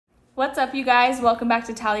What's up, you guys? Welcome back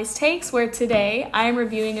to Tally's Takes, where today I am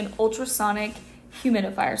reviewing an ultrasonic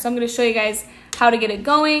humidifier. So I'm going to show you guys how to get it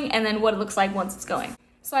going and then what it looks like once it's going.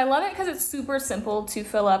 So I love it because it's super simple to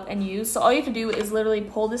fill up and use. So all you have to do is literally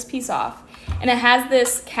pull this piece off, and it has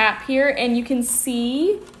this cap here, and you can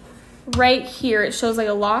see right here it shows like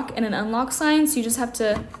a lock and an unlock sign. So you just have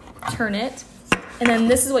to turn it, and then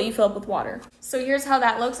this is what you fill up with water. So here's how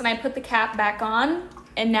that looks, and I put the cap back on,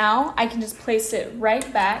 and now I can just place it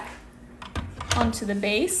right back onto the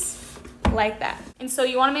base like that. And so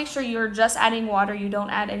you want to make sure you're just adding water. You don't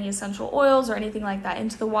add any essential oils or anything like that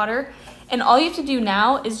into the water. And all you have to do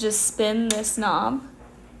now is just spin this knob,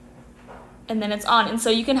 and then it's on. And so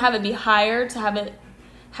you can have it be higher to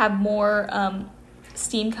have more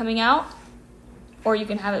steam coming out, or you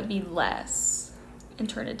can have it be less and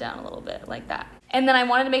turn it down a little bit like that. And then I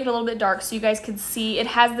wanted to make it a little bit dark so you guys could see. It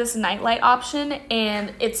has this night light option,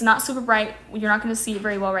 and it's not super bright. You're not going to see it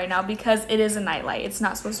very well right now because it is a night light. It's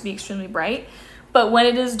not supposed to be extremely bright. But when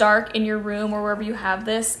it is dark in your room or wherever you have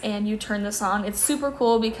this and you turn this on, it's super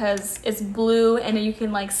cool because it's blue and you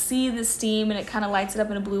can like see the steam and it kind of lights it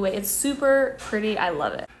up in a blue way. It's super pretty. I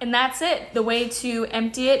love it. And that's it. The way to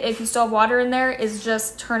empty it, if you still have water in there, is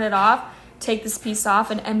just turn it off, take this piece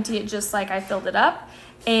off and empty it just like I filled it up.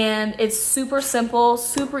 And it's super simple,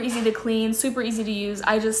 super easy to clean, super easy to use.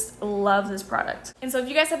 I just love this product. And so if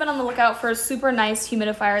you guys have been on the lookout for a super nice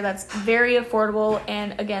humidifier that's very affordable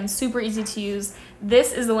and again, super easy to use,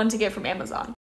 this is the one to get from Amazon.